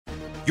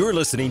You're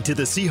listening to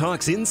the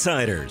Seahawks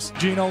Insiders.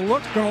 Geno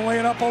looks, going to lay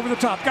it up over the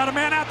top. Got a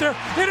man out there.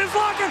 It is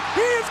Lockett.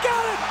 He has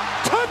got it.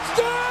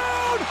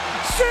 Touchdown,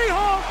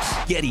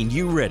 Seahawks. Getting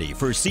you ready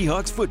for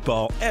Seahawks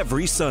football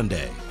every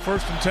Sunday.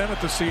 1st and 10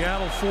 at the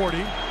Seattle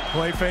 40.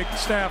 Play fake to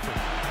Stafford.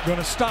 Going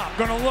to stop.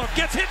 Going to look.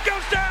 Gets hit.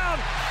 Goes down.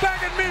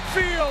 Back at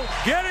midfield.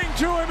 Getting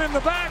to him in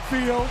the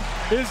backfield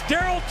is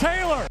Darrell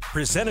Taylor.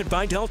 Presented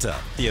by Delta,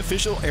 the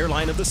official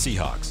airline of the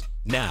Seahawks.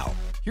 Now,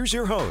 here's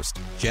your host,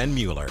 Jen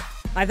Mueller.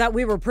 I thought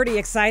we were pretty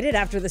excited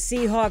after the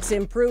Seahawks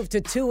improved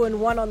to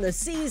 2-1 on the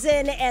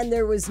season, and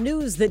there was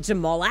news that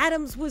Jamal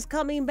Adams was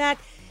coming back.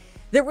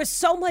 There was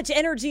so much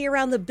energy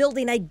around the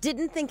building. I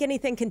didn't think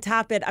anything can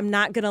top it. I'm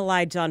not going to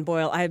lie, John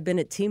Boyle. I have been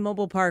at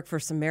T-Mobile Park for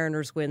some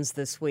Mariners wins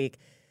this week.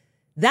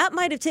 That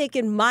might have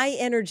taken my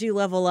energy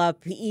level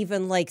up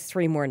even like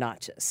 3 more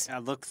notches.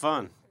 That looked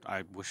fun.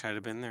 I wish I'd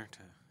have been there to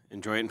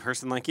enjoy it in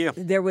person like you.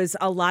 There was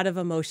a lot of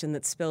emotion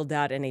that spilled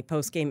out in a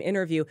post-game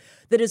interview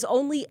that has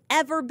only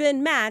ever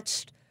been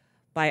matched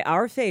by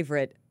our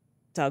favorite,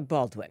 Doug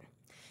Baldwin.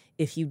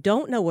 If you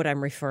don't know what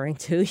I'm referring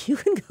to, you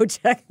can go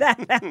check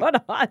that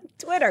out on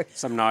Twitter.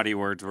 Some naughty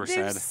words were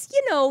There's,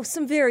 said.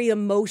 Some very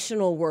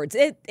emotional words.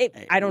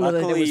 I don't know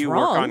that it was wrong. Luckily, you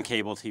work on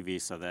cable TV,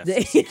 so the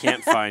FCC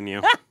can't fine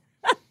you.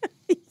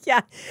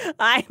 Yeah,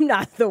 I'm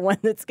not the one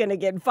that's going to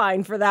get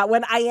fined for that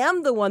one. I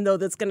am the one, though,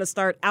 that's going to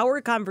start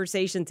our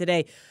conversation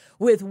today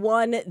with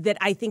one that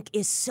I think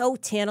is so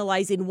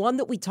tantalizing, one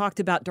that we talked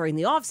about during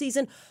the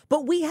offseason,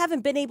 but we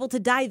haven't been able to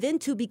dive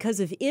into because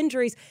of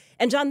injuries.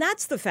 And, John,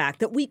 that's the fact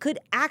that we could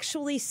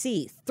actually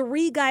see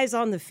 3 guys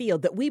on the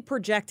field that we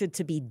projected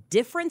to be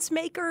difference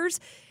makers,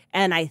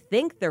 and I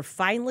think they're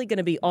finally going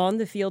to be on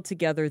the field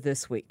together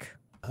this week.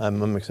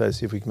 I'm excited to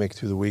see if we can make it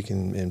through the week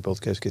and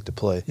both guys get to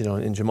play.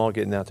 And Jamal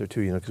getting out there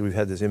too, because we've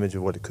had this image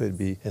of what it could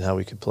be and how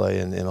we could play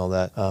and all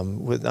that.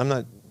 I'm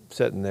not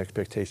setting the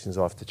expectations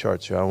off the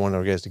charts here. I want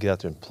our guys to get out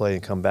there and play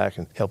and come back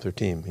and help their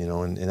team,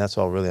 and that's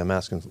all really I'm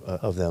asking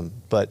of them.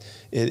 But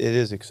it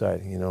is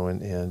exciting,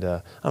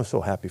 and I'm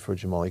so happy for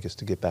Jamal. He gets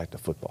to get back to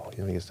football.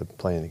 He gets to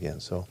playing again.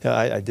 So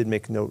I did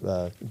make a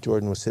note.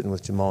 Jordan was sitting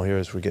with Jamal here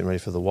as we're getting ready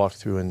for the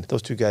walkthrough, and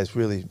those 2 guys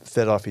really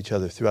fed off each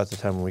other throughout the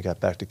time when we got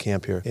back to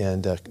camp here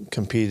and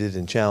competed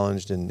and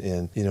challenged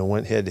and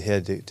went head to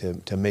head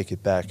to make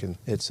it back. And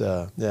it's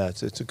a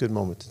good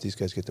moment that these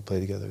guys get to play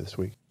together this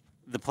week.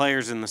 The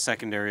players in the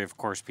secondary, of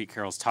course, Pete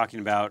Carroll's talking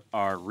about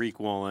are Reek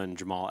Woolen,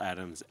 Jamal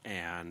Adams,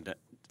 and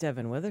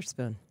Devin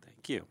Witherspoon.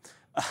 Thank you.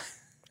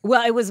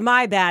 Well, it was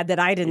my bad that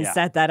I didn't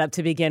set that up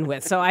to begin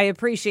with, so I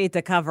appreciate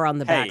the cover on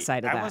the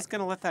backside of that. I was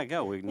going to let that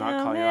go. We'd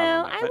not call you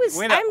out on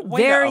that. I'm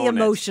very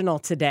emotional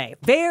today.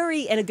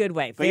 Very, in a good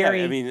way. But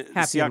very the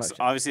happy Seahawks emotion.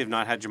 obviously have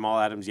not had Jamal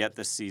Adams yet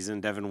this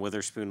season. Devin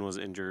Witherspoon was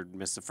injured,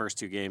 missed the first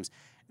 2 games.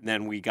 And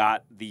then we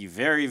got the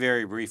very,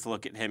 very brief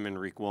look at him and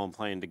Reek Woolen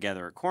playing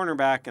together at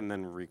cornerback, and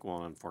then Reek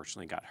Woolen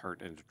unfortunately got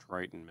hurt in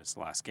Detroit and missed the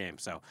last game.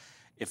 So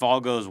if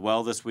all goes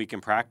well this week in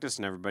practice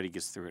and everybody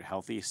gets through it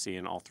healthy,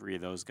 seeing all 3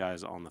 of those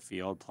guys on the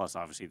field, plus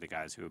obviously the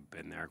guys who have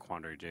been there,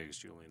 Quandre Diggs,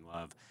 Julian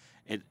Love,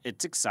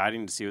 it's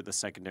exciting to see what the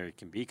secondary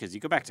can be, because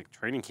you go back to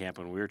training camp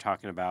when we were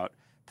talking about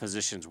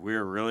positions we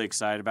were really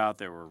excited about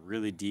that were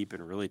really deep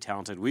and really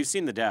talented. We've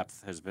seen the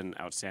depth has been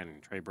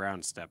outstanding. Trey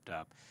Brown stepped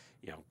up.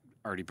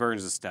 Artie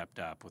Burns has stepped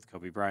up with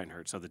Kobe Bryant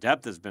hurt. So the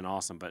depth has been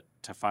awesome, but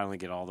to finally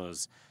get all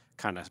those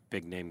kind of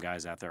big-name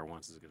guys out there at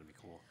once is going to be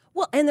cool.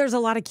 Well, and there's a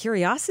lot of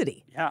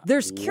curiosity. Yeah.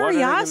 There's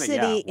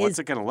curiosity. What's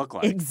it going to look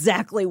like?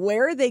 Exactly.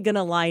 Where are they going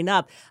to line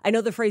up? I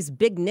know the phrase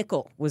big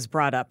nickel was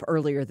brought up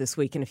earlier this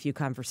week in a few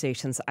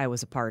conversations I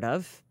was a part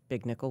of.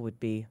 Big nickel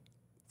would be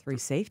 3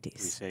 safeties.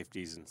 3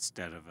 safeties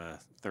instead of a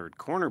 3rd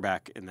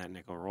cornerback in that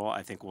nickel role.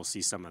 I think we'll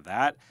see some of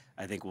that.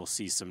 I think we'll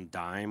see some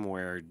dime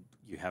where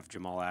you have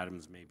Jamal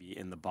Adams maybe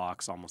in the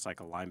box, almost like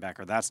a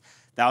linebacker. That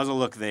was a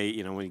look when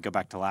you go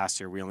back to last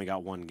year, we only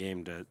got 1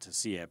 game to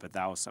see it, but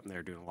that was something they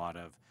were doing a lot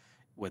of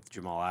with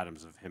Jamal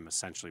Adams, of him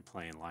essentially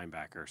playing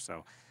linebacker.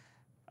 So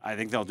I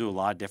think they'll do a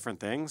lot of different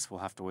things. We'll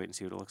have to wait and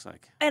see what it looks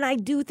like. And I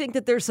do think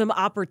that there's some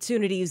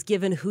opportunities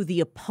given who the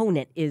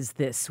opponent is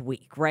this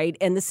week, right?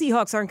 And the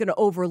Seahawks aren't going to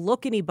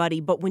overlook anybody,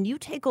 but when you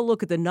take a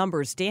look at the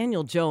numbers,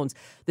 Daniel Jones,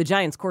 the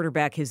Giants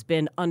quarterback, has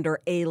been under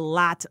a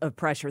lot of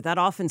pressure. That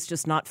offense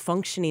just not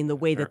functioning the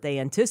way that they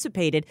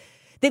anticipated.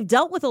 They've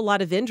dealt with a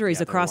lot of injuries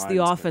across the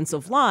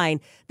offensive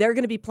line. They're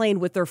going to be playing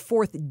with their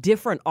 4th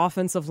different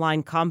offensive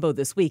line combo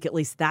this week. At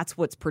least that's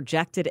what's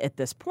projected at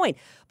this point.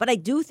 But I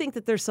do think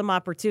that there's some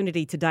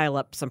opportunity to dial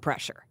up some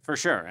pressure. For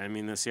sure. I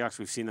mean, the Seahawks,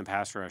 we've seen the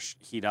pass rush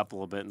heat up a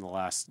little bit in the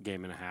last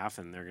game and a half,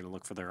 and they're going to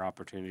look for their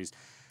opportunities.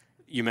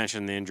 You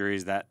mentioned the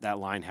injuries. That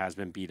line has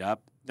been beat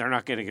up. They're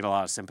not going to get a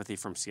lot of sympathy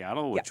from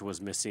Seattle, which was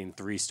missing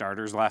 3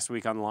 starters last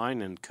week on the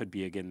line and could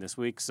be again this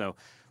week. So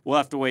we'll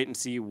have to wait and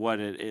see what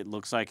it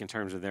looks like in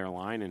terms of their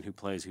line and who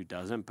plays, who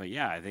doesn't. But,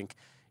 yeah, I think,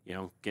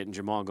 getting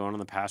Jamal going on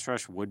the pass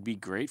rush would be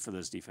great for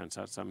this defense.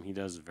 That's something he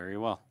does very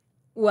well.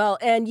 Well,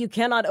 and you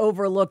cannot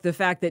overlook the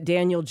fact that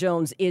Daniel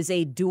Jones is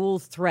a dual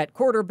threat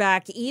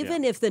quarterback.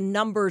 Even if the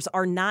numbers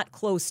are not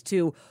close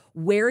to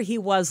where he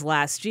was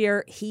last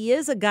year, he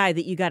is a guy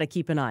that you got to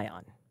keep an eye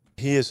on.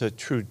 He is a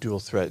true dual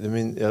threat. I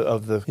mean,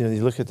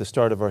 you look at the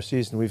start of our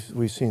season,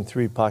 we've seen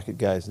 3 pocket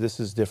guys. This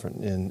is different,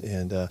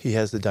 and he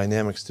has the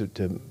dynamics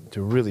to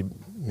really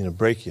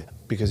break you,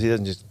 because he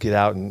doesn't just get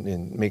out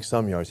and make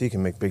some yards. He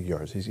can make big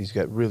yards. He's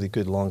got really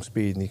good long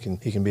speed, and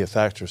he can be a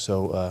factor.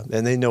 So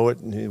and they know it.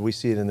 We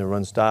see it in their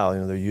run style.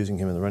 They're using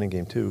him in the running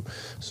game too.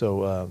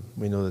 So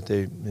we know that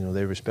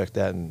they respect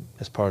that, and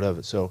that's part of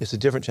it. So it's a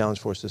different challenge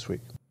for us this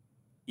week.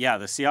 Yeah,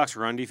 the Seahawks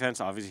run defense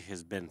obviously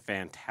has been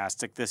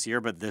fantastic this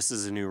year, but this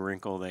is a new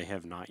wrinkle they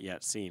have not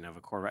yet seen of a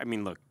quarterback. I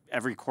mean, look,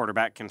 every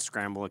quarterback can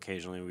scramble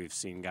occasionally. We've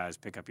seen guys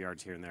pick up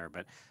yards here and there,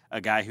 but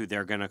a guy who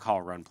they're going to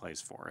call run plays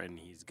for, and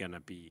he's going to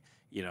be,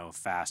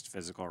 fast,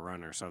 physical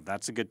runner. So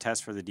that's a good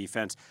test for the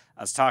defense.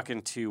 I was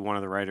talking to one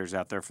of the writers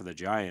out there for the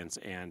Giants,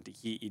 and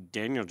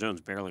Daniel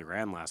Jones barely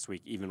ran last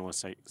week, even with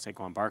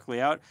Saquon Barkley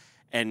out.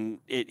 And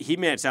he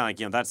made it sound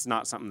like, that's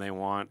not something they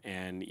want.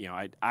 And,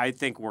 I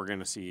think we're going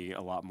to see a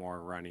lot more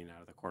running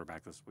out of the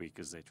quarterback this week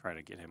as they try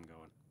to get him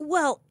going.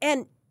 Well,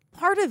 and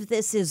part of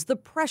this is the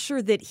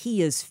pressure that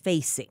he is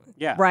facing,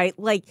 right?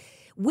 Like,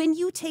 when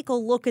you take a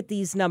look at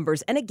these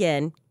numbers, and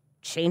again,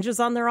 changes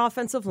on their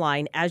offensive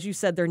line, as you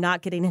said, they're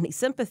not getting any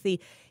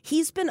sympathy.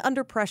 He's been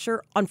under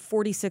pressure on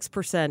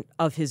 46%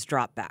 of his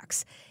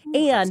dropbacks.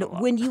 And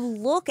when you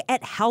look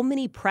at how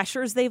many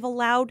pressures they've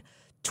allowed,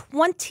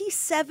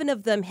 27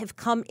 of them have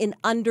come in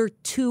under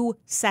 2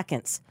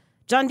 seconds.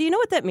 John, do you know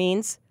what that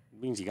means? It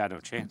means you got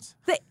no chance.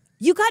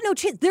 You got no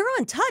chance. They're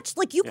untouched.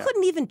 Like, you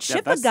couldn't even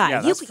chip a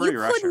guy. You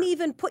couldn't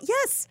even put,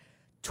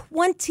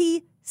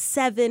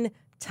 27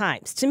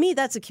 times. To me,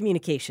 that's a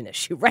communication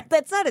issue, right?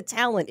 That's not a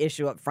talent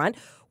issue up front.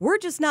 We're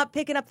just not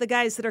picking up the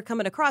guys that are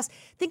coming across.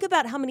 Think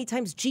about how many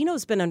times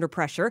Geno's been under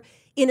pressure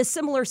in a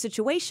similar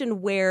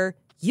situation where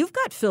you've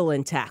got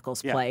fill-in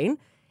tackles playing.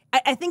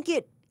 I think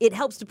it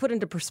helps to put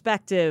into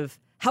perspective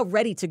how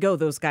ready to go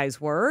those guys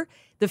were.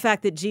 The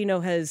fact that Geno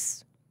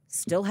has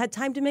still had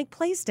time to make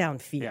plays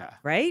downfield,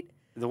 right?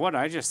 The one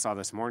I just saw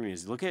this morning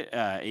is look at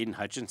Aiden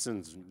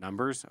Hutchinson's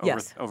numbers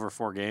over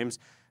 4 games.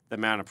 The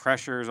amount of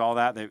pressures, all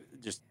that, they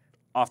just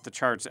off the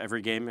charts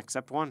every game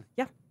except one.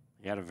 Yeah.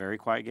 He had a very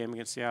quiet game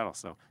against Seattle.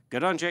 So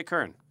good on Jake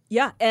Curran.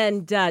 Yeah,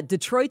 and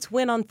Detroit's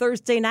win on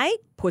Thursday night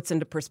puts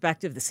into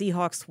perspective the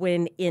Seahawks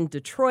win in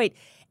Detroit.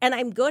 And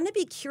I'm going to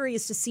be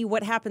curious to see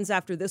what happens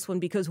after this one,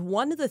 because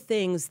one of the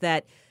things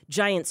that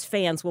Giants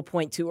fans will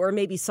point to, or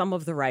maybe some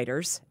of the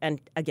writers,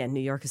 and again, New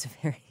York is a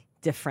very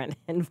different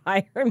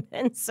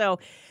environment, so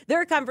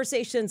their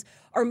conversations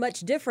are much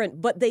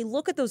different, but they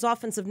look at those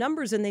offensive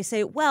numbers and they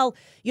say, well,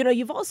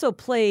 you've also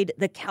played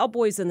the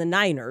Cowboys and the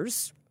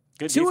Niners,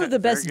 two of the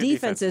best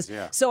defenses.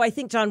 So I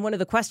think, John, one of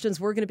the questions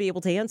we're going to be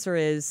able to answer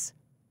is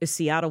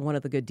Seattle one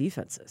of the good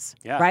defenses?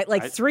 Yeah, right?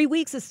 Like 3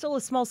 weeks is still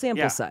a small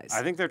sample size.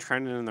 I think they're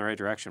trending in the right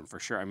direction for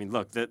sure. I mean,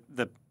 look,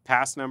 the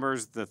pass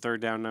numbers, the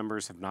third down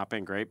numbers have not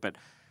been great, but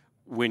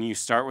when you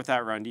start with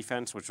that run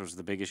defense, which was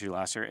the big issue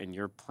last year, and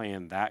you're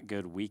playing that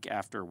good week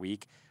after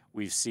week,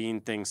 we've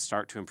seen things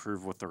start to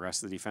improve with the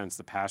rest of the defense.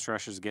 The pass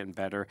rush is getting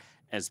better.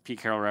 As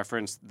Pete Carroll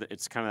referenced,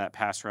 it's kind of that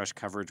pass rush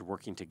coverage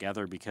working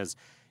together because,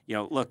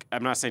 look,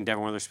 I'm not saying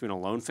Devin Witherspoon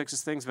alone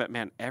fixes things, but,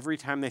 man, every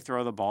time they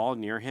throw the ball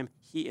near him,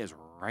 he is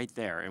right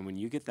there. And when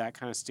you get that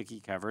kind of sticky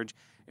coverage,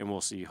 and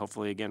we'll see,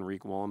 hopefully, again,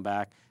 Reek Woolen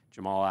back,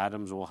 Jamal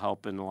Adams will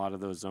help in a lot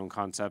of those zone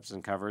concepts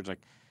and coverage.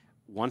 Like,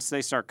 once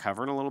they start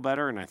covering a little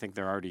better, and I think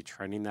they're already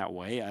trending that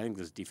way, I think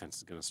this defense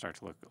is going to start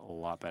to look a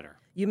lot better.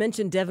 You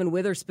mentioned Devin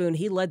Witherspoon.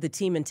 He led the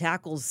team in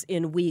tackles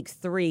in Week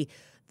 3.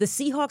 The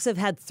Seahawks have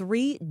had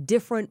 3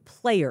 different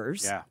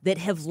players that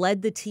have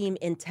led the team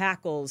in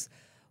tackles.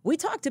 We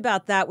talked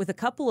about that with a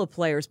couple of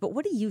players, but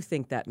what do you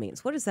think that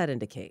means? What does that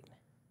indicate?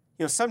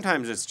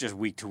 Sometimes it's just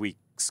week to week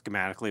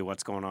schematically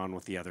what's going on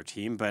with the other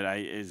team. But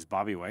as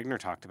Bobby Wagner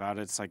talked about,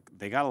 it's like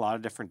they got a lot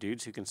of different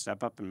dudes who can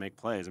step up and make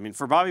plays. I mean,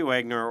 for Bobby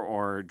Wagner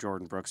or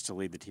Jordan Brooks to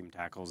lead the team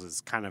tackles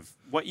is kind of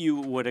what you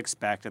would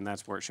expect, and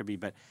that's where it should be.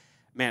 But,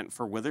 man,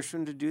 for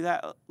Witherspoon to do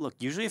that, look,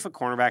 usually if a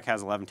cornerback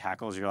has 11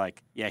 tackles, you're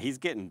like, yeah, he's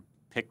getting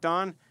picked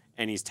on,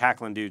 and he's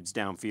tackling dudes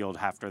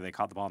downfield after they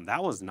caught the ball. And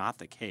that was not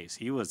the case.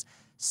 He was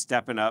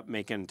stepping up,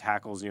 making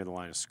tackles near the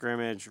line of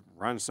scrimmage,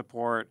 run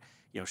support,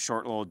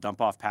 short little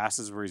dump-off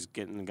passes where he's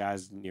getting the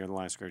guys near the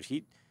line of scrimmage.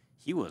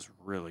 He was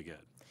really good.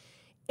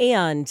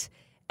 And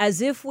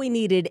as if we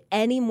needed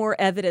any more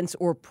evidence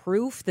or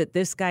proof that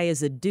this guy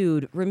is a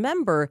dude,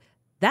 remember,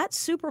 that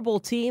Super Bowl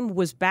team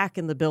was back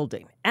in the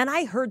building. And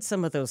I heard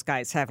some of those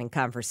guys having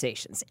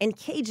conversations. And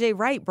KJ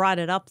Wright brought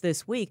it up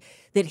this week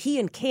that he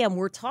and Cam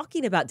were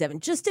talking about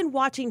Devin, just in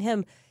watching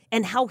him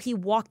and how he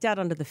walked out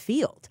onto the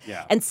field.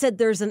 And said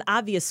there's an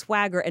obvious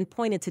swagger and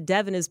pointed to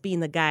Devin as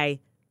being the guy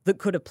that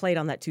could have played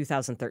on that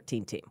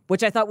 2013 team,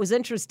 which I thought was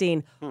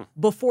interesting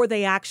before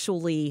they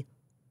actually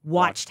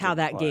watched how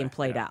that game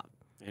played out.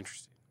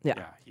 Interesting.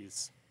 Yeah.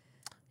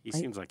 He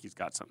seems like he's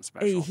got something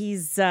special. He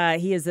is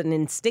an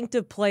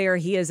instinctive player.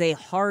 He is a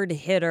hard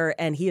hitter,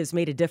 and he has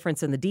made a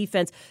difference in the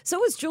defense.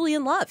 So is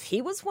Julian Love. He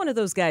was one of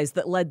those guys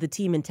that led the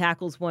team in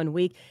tackles one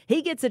week.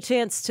 He gets a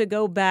chance to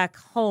go back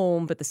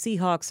home, but the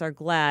Seahawks are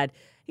glad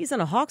he's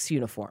in a Hawks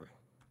uniform.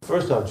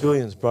 First off,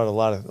 Julian's brought a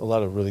lot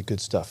of really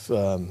good stuff.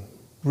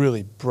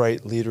 Really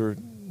bright leader,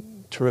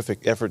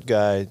 terrific effort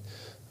guy,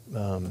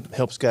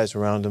 helps guys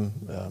around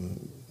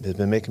him. Has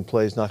been making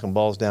plays, knocking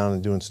balls down,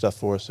 and doing stuff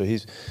for us. So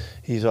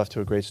he's off to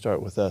a great start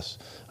with us.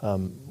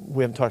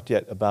 We haven't talked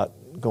yet about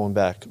going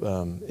back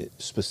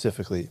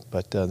specifically,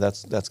 but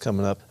that's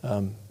coming up.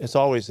 It's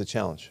always a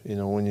challenge,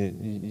 when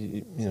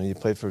you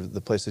play for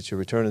the place that you're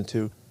returning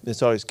to.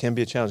 It's always can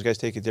be a challenge. Guys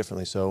take it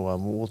differently, so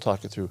we'll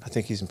talk it through. I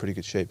think he's in pretty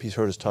good shape. He's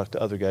heard us talk to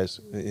other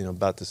guys,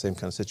 about the same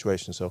kind of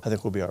situation. So I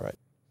think we'll be all right.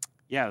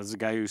 Yeah, this is a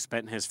guy who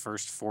spent his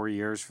first 4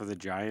 years for the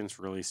Giants,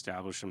 really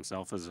established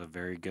himself as a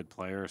very good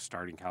player, a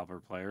starting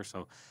caliber player.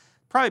 So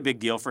probably a big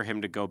deal for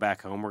him to go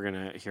back home. We're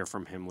going to hear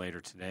from him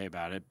later today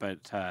about it.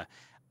 But,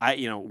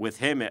 with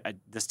him,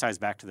 this ties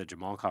back to the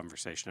Jamal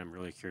conversation. I'm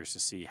really curious to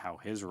see how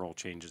his role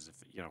changes,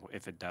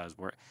 if it does,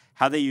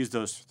 how they use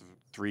those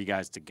three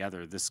guys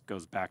together. This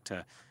goes back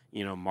to,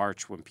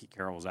 March when Pete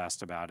Carroll was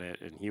asked about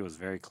it, and he was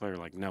very clear,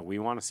 no, we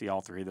want to see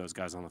all three of those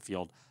guys on the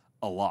field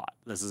a lot.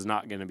 This is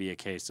not going to be a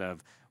case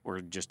of we're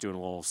just doing a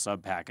little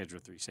sub package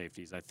with three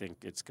safeties. I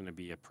think it's going to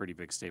be a pretty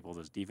big staple of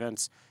this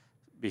defense.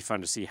 Be fun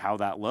to see how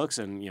that looks,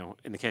 and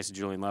in the case of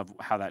Julian Love,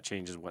 how that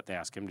changes what they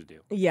ask him to do.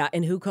 Yeah,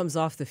 and who comes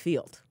off the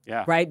field?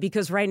 Yeah, right.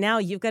 Because right now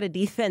you've got a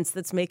defense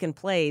that's making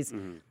plays,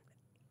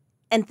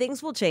 and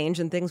things will change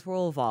and things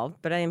will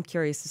evolve. But I am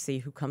curious to see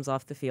who comes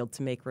off the field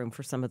to make room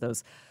for some of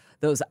those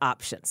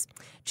options.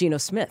 Geno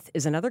Smith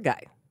is another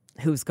guy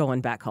who's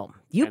going back home.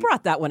 You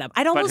brought that one up.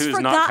 I'd almost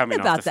forgotten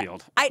about that.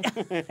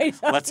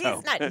 Let's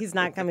hope. He's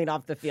not coming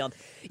off the field.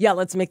 Yeah,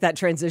 let's make that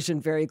transition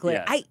very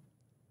clear. Yes.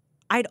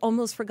 I'd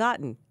almost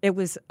forgotten it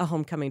was a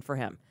homecoming for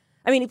him.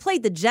 I mean, he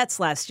played the Jets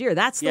last year.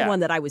 That's the one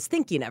that I was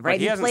thinking of,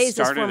 right? He plays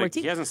his former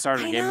team. He hasn't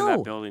started a game in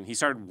that building. He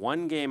started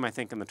one game, I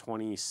think, in the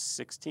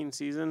 2016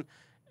 season,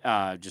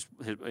 just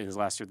in his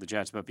last year at the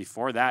Jets. But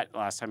before that,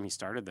 last time he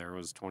started there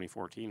was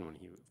 2014 when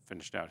he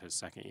finished out his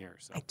second year.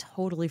 So I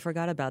totally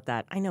forgot about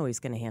that. I know he's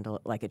going to handle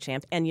it like a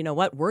champ. And you know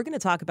what? We're going to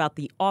talk about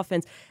the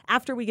offense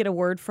after we get a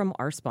word from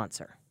our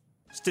sponsor.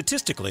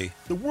 Statistically,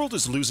 the world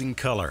is losing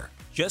color.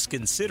 Just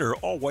consider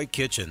all-white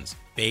kitchens,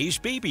 beige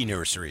baby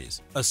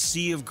nurseries, a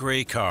sea of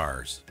gray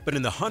cars. But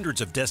in the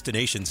hundreds of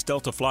destinations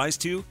Delta flies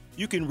to,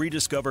 you can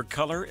rediscover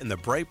color in the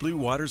bright blue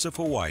waters of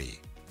Hawaii,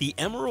 the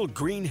emerald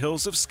green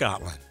hills of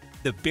Scotland,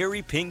 the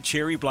berry pink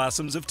cherry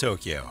blossoms of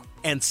Tokyo,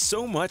 and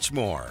so much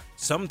more.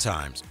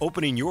 Sometimes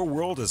opening your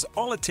world is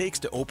all it takes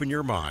to open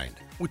your mind,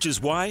 which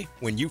is why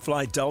when you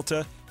fly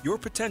Delta, your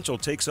potential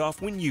takes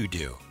off when you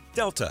do.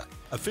 Delta,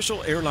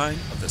 official airline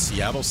of the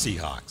Seattle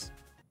Seahawks.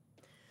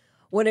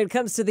 When it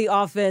comes to the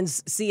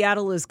offense,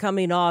 Seattle is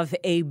coming off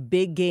a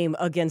big game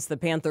against the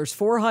Panthers,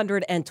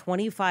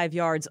 425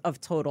 yards of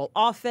total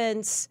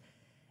offense.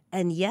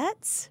 And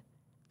yet,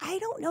 I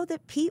don't know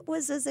that Pete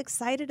was as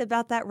excited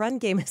about that run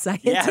game as I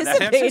anticipated.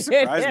 That actually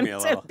surprised me a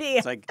little.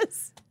 It's like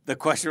the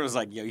question was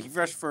he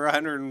rushed for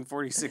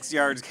 146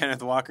 yards.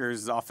 Kenneth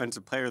Walker's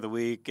offensive player of the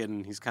week,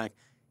 and he's kind of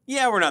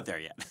we're not there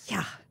yet.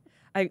 Yeah.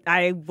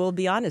 I will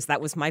be honest,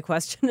 that was my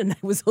question, and I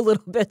was a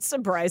little bit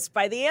surprised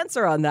by the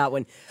answer on that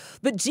one.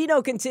 But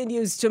Geno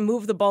continues to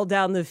move the ball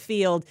down the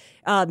field,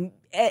 and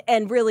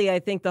really I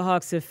think the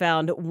Hawks have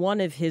found one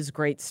of his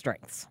great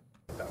strengths.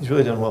 He's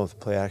really done well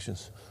with play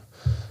actions.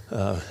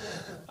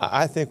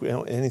 I think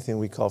anything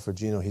we call for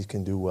Geno, he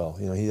can do well.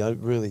 He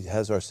really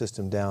has our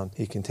system down.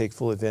 He can take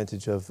full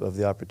advantage of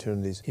the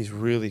opportunities. He's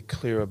really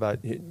clear about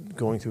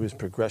going through his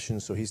progression,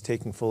 so he's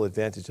taking full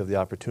advantage of the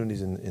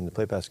opportunities in the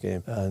play pass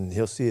game, and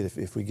he'll see it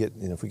if we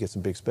get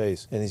some big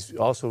space. And he's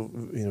also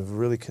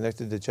really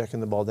connected to checking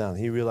the ball down.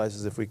 He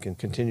realizes if we can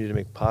continue to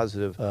make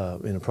positive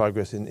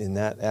progress in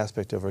that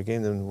aspect of our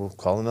game, then we'll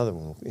call another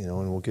one,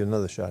 and we'll get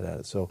another shot at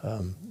it. So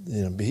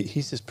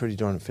he's just pretty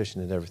darn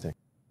efficient at everything.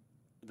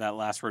 That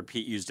last word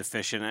Pete used,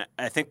 efficient,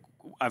 I think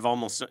I've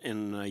almost,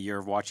 in a year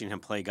of watching him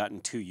play,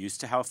 gotten too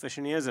used to how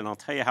efficient he is. And I'll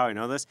tell you how I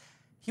know this.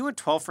 He went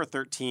 12 for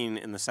 13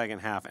 in the second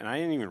half, and I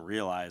didn't even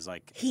realize.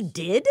 He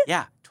did?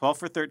 Yeah, 12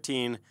 for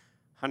 13,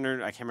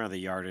 100, I can't remember the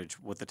yardage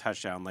with the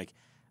touchdown.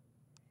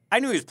 I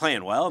knew he was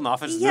playing well in the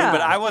offensive zone,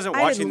 but I wasn't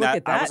watching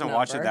that. I wasn't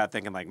watching that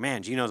thinking,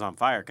 man, Geno's on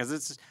fire. Because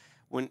it's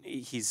when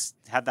he's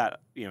had that,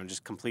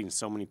 just completing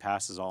so many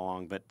passes all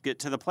along. But get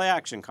to the play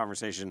action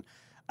conversation,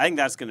 I think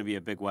that's going to be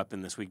a big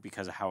weapon this week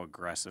because of how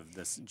aggressive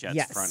this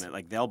Jets front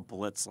is. They'll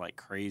blitz like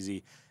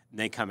crazy, and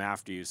they come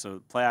after you.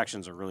 So play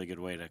action's a really good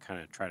way to kind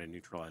of try to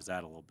neutralize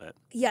that a little bit.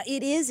 Yeah,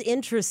 it is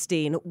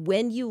interesting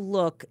when you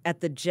look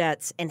at the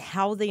Jets and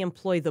how they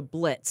employ the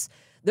blitz.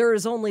 There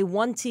is only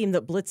one team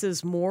that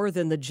blitzes more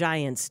than the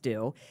Giants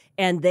do,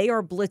 and they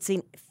are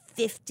blitzing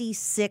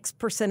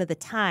 56% of the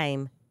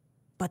time,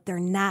 but they're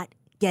not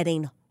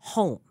getting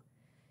home.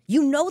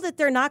 You know that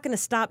they're not going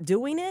to stop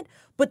doing it,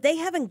 but they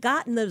haven't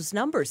gotten those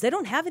numbers. They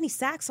don't have any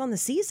sacks on the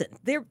season.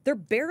 They're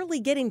barely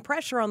getting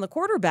pressure on the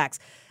quarterbacks.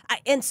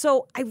 And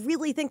so I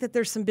really think that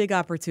there's some big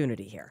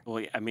opportunity here.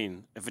 Well, I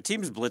mean, if a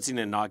team's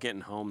blitzing and not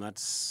getting home,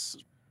 that's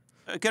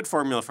a good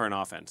formula for an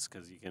offense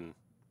because you can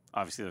 –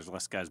 obviously there's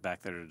less guys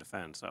back there to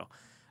defend. So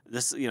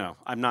this,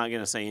 I'm not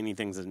going to say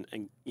anything's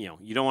 –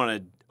 you don't want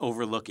to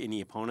overlook any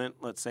opponent,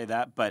 let's say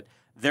that, but –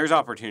 there's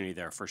opportunity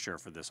there for sure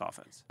for this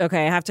offense.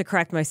 Okay, I have to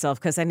correct myself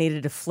because I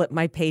needed to flip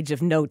my page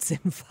of notes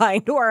and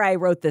find where I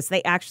wrote this.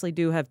 They actually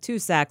do have 2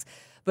 sacks,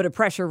 but a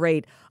pressure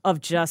rate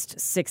of just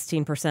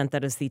 16%.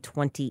 That is the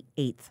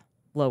 28th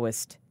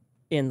lowest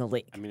in the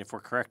league. I mean, if we're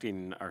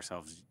correcting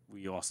ourselves,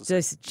 we also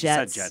said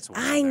Jets.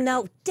 I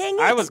know. Dang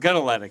it. I was going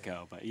to let it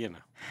go, but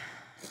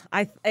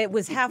It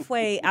was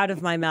halfway out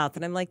of my mouth,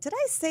 and I'm like, did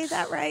I say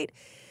that right?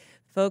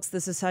 Folks,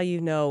 this is how you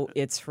know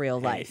it's real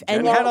life.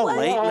 Jen had a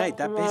late night.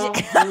 That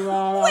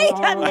bitch. Wait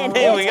a minute.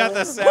 Hey, we got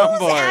the soundboard.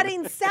 Who's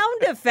adding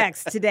sound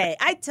effects today?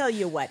 I tell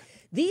you what.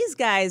 These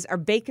guys are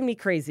baking me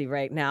crazy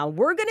right now.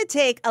 We're going to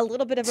take a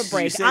little bit of a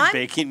break. You said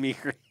baking me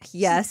crazy?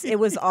 Yes, it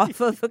was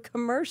off of a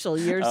commercial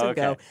years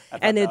ago,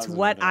 and it's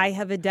what I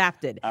have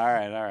adapted. All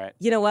right.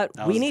 You know what?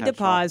 We need to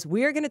pause.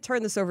 We are going to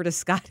turn this over to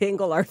Scott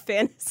Engel, our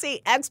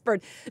fantasy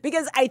expert,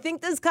 because I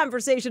think this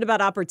conversation about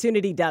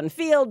opportunity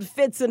downfield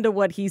fits into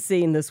what he's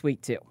seeing this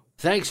week, too.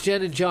 Thanks,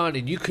 Jen and John,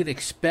 and you can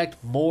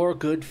expect more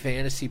good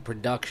fantasy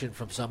production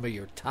from some of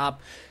your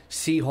top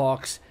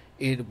Seahawks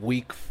in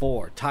Week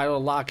 4. Tyler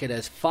Lockett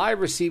has 5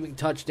 receiving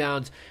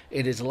touchdowns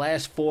in his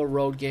last 4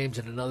 road games,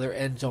 and another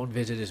end zone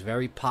visit is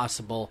very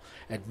possible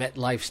at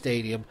MetLife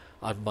Stadium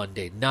on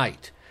Monday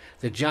night.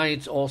 The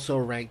Giants also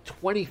rank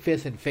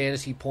 25th in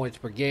fantasy points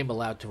per game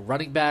allowed to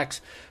running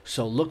backs,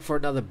 so look for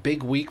another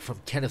big week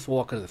from Kenneth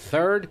Walker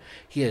III.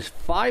 He has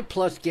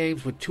 5+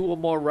 games with 2 or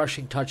more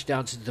rushing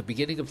touchdowns since the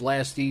beginning of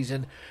last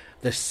season,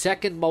 the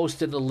second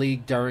most in the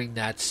league during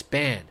that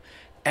span.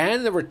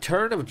 And the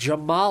return of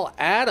Jamal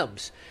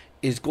Adams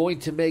is going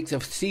to make the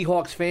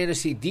Seahawks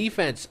fantasy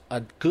defense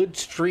a good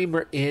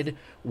streamer in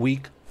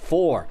Week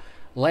 4.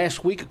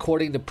 Last week,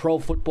 according to Pro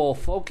Football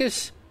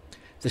Focus,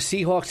 the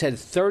Seahawks had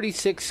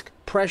 36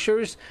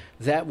 pressures.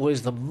 That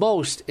was the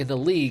most in the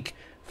league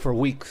for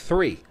Week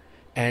 3.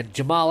 And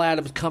Jamal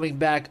Adams coming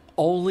back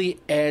only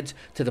adds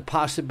to the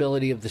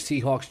possibility of the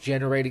Seahawks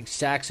generating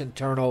sacks and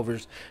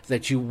turnovers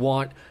that you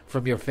want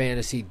from your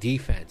fantasy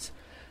defense.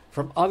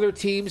 From other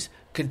teams,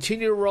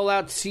 continue to roll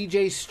out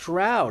C.J.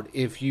 Stroud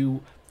if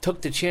you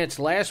took the chance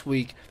last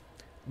week.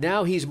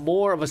 Now he's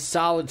more of a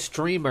solid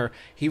streamer.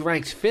 He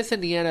ranks 5th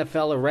in the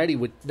NFL already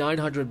with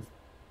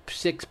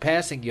 906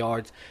 passing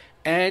yards,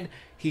 and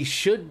he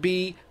should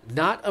be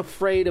not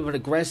afraid of an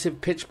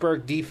aggressive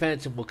Pittsburgh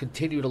defense and will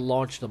continue to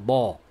launch the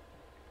ball.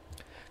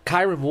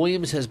 Kyron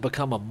Williams has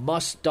become a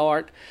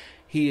must-start.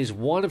 He is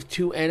one of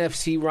 2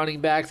 NFC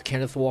running backs.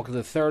 Kenneth Walker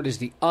III is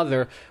the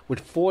other, with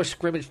 4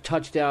 scrimmage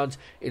touchdowns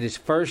in his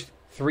first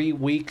 3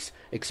 weeks.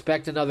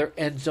 Expect another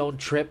end zone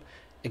trip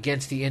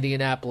against the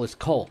Indianapolis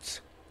Colts.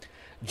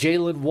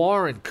 Jaylen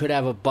Warren could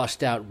have a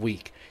bust-out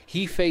week.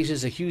 He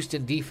faces a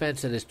Houston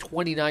defense that is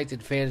 29th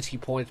in fantasy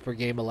points per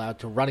game allowed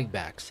to running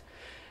backs.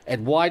 At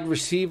wide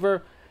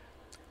receiver,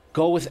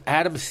 go with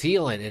Adam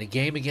Thielen in a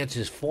game against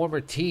his former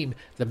team,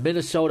 the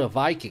Minnesota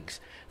Vikings.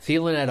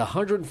 Thielen had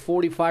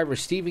 145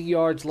 receiving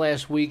yards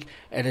last week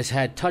and has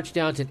had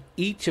touchdowns in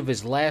each of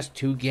his last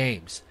 2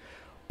 games.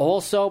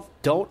 Also,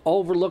 don't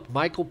overlook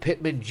Michael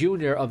Pittman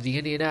Jr. of the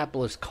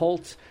Indianapolis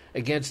Colts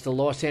against the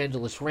Los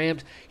Angeles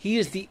Rams. He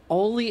is the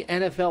only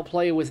NFL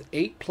player with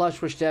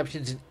 8+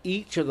 receptions in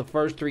each of the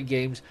first 3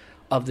 games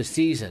of the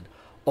season.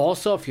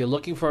 Also, if you're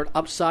looking for an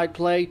upside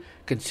play,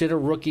 consider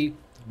rookie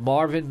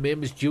Marvin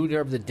Mims Jr.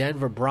 of the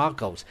Denver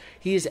Broncos.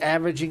 He is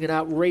averaging an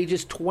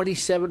outrageous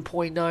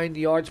 27.9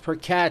 yards per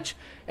catch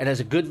and has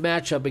a good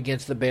matchup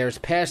against the Bears'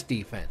 pass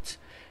defense.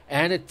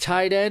 And at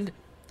tight end,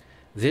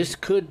 this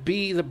could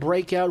be the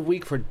breakout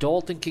week for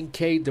Dalton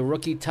Kincaid, the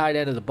rookie tight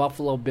end of the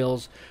Buffalo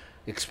Bills,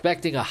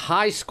 expecting a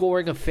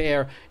high-scoring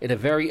affair in a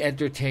very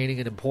entertaining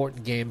and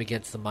important game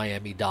against the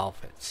Miami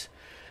Dolphins.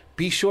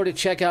 Be sure to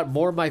check out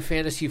more of my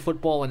fantasy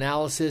football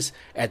analysis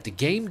at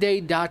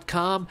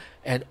thegameday.com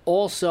and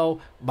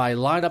also my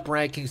lineup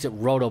rankings at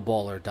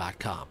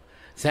rotoballer.com.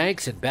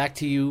 Thanks, and back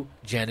to you,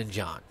 Jen and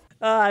John.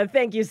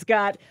 Thank you,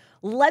 Scott.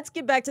 Let's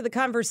get back to the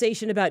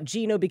conversation about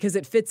Geno because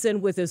it fits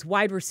in with this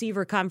wide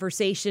receiver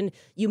conversation.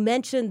 You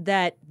mentioned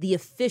that the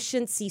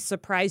efficiency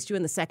surprised you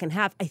in the second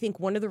half. I think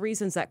one of the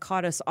reasons that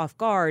caught us off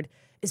guard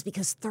is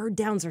because third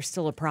downs are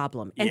still a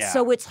problem. And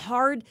so it's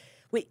hard.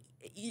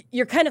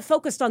 You're kind of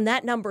focused on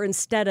that number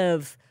instead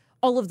of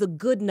all of the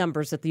good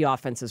numbers that the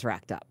offense has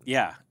racked up.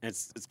 Yeah,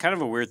 it's kind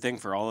of a weird thing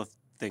for all the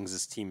things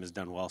this team has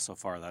done well so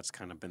far. That's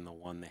kind of been the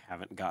one they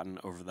haven't gotten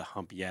over the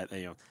hump yet.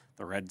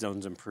 The red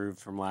zone's improved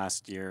from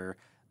last year.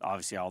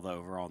 Obviously, all the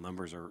overall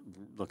numbers are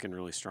looking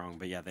really strong.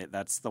 But,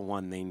 that's the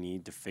one they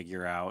need to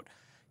figure out,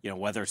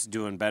 whether it's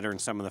doing better in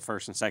some of the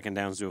first and second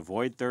downs to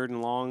avoid third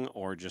and long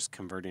or just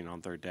converting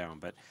on third down.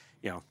 But,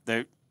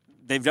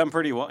 they they've done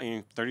pretty well.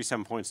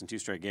 37 points in 2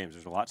 straight games.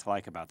 There's a lot to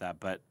like about that.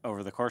 But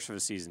over the course of a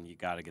season, you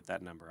got to get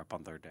that number up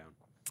on third down.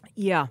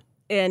 Yeah,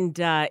 and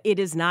it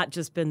has not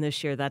just been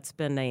this year. That's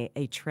been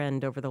a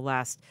trend over the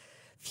last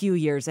few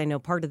years. I know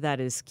part of that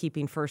is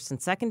keeping first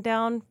and second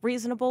down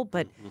reasonable,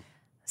 but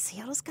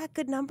Seattle's got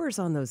good numbers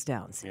on those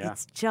downs. Yeah.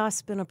 It's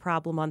just been a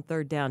problem on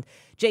third down.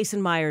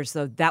 Jason Myers,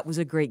 though, that was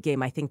a great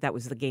game. I think that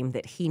was the game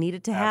that he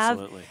needed to have.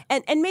 Absolutely.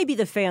 And maybe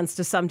the fans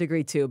to some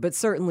degree, too, but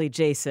certainly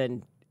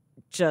Jason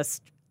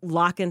just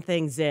locking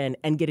things in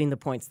and getting the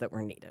points that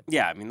were needed.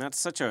 Yeah, I mean, that's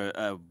such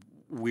a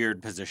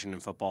weird position in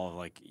football.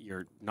 Like,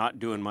 you're not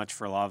doing much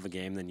for a lot of the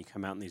game, then you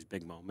come out in these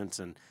big moments,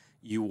 and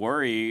you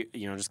worry,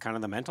 just kind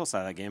of the mental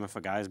side of the game if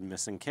a guy's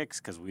missing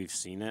kicks, because we've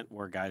seen it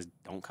where guys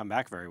don't come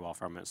back very well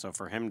from it. So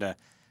for him to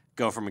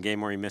go from a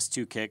game where he missed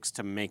 2 kicks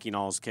to making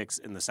all his kicks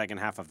in the second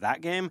half of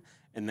that game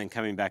and then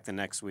coming back the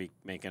next week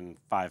making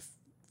 5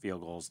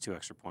 field goals, 2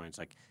 extra points,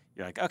 like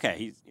you're like,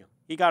 okay,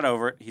 he got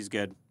over it. He's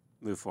good.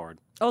 Move forward.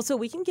 Also,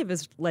 we can give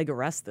his leg a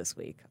rest this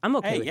week. I'm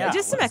okay with that.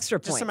 Just some extra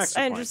points.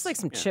 And just like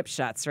some chip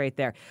shots right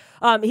there.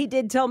 He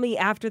did tell me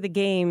after the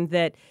game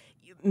that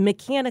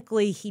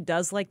mechanically he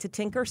does like to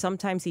tinker.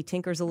 Sometimes he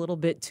tinkers a little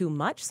bit too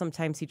much.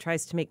 Sometimes he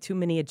tries to make too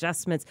many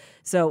adjustments.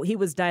 So he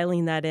was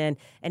dialing that in,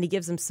 and he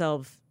gives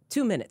himself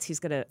 2 minutes. He's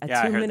got a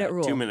 2-minute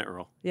rule. 2-minute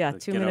rule. Yeah,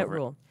 2-minute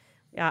rule.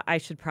 Yeah, I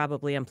should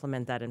probably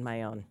implement that in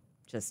my own,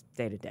 just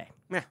day to day.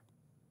 Yeah.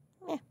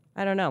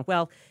 I don't know.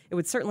 Well, it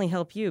would certainly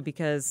help you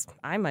because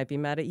I might be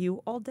mad at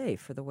you all day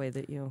for the way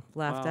that you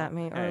laughed at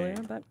me earlier.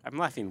 But I'm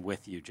laughing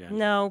with you, Jen.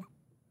 No,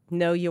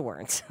 you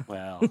weren't.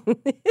 Well.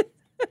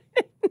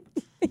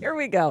 Here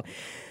we go.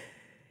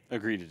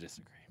 Agree to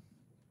disagree.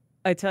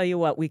 I tell you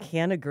what we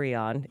can agree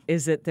on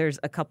is that there's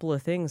a couple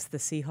of things the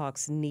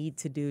Seahawks need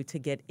to do to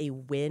get a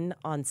win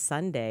on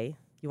Sunday.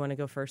 You want to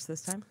go first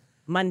this time?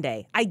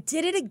 Monday. I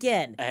did it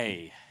again.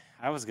 Hey,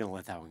 I was going to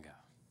let that one go.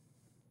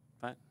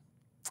 But,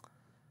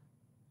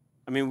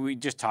 I mean, we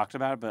just talked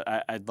about it,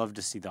 but I'd love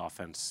to see the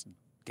offense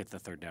get the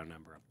third down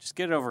number up. Just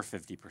get it over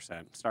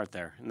 50%. Start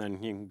there, and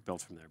then you can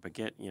build from there. But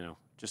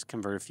just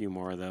convert a few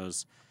more of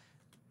those.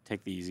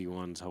 Take the easy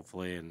ones,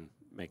 hopefully, and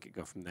make it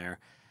go from there.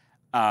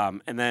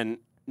 And then,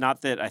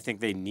 not that I think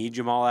they need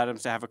Jamal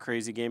Adams to have a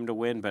crazy game to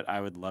win, but I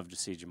would love to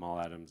see Jamal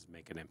Adams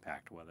make an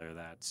impact, whether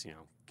that's,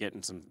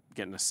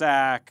 getting a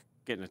sack,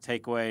 getting a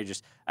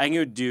takeaway. I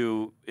think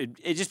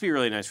it'd just be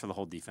really nice for the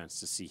whole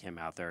defense to see him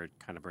out there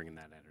kind of bringing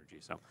that energy.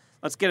 So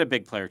let's get a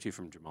big player, too,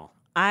 from Jamal.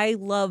 I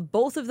love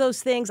both of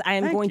those things. I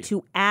am going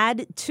to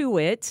add to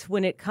it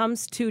when it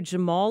comes to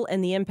Jamal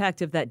and the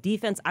impact of that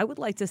defense. I would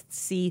like to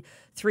see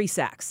 3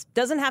 sacks.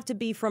 Doesn't have to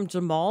be from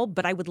Jamal,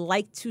 but I would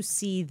like to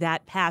see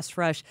that pass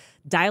rush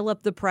dial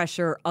up the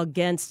pressure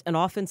against an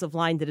offensive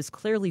line that has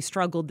clearly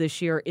struggled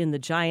this year in the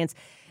Giants.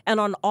 And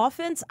on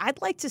offense,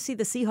 I'd like to see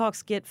the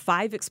Seahawks get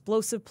 5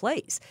 explosive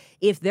plays.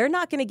 If they're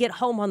not going to get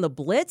home on the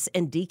blitz,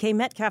 and DK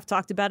Metcalf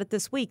talked about it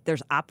this week,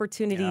 there's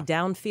opportunity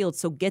downfield.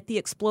 So get the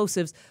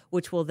explosives,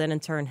 which will then in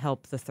turn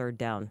help the third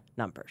down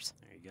numbers.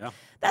 There you go.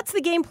 That's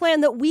the game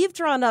plan that we've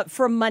drawn up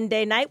for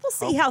Monday night. We'll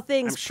see how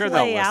things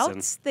play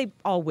out. They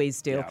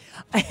always do.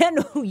 Yeah.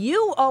 And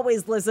you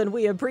always listen.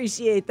 We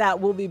appreciate that.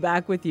 We'll be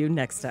back with you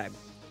next time.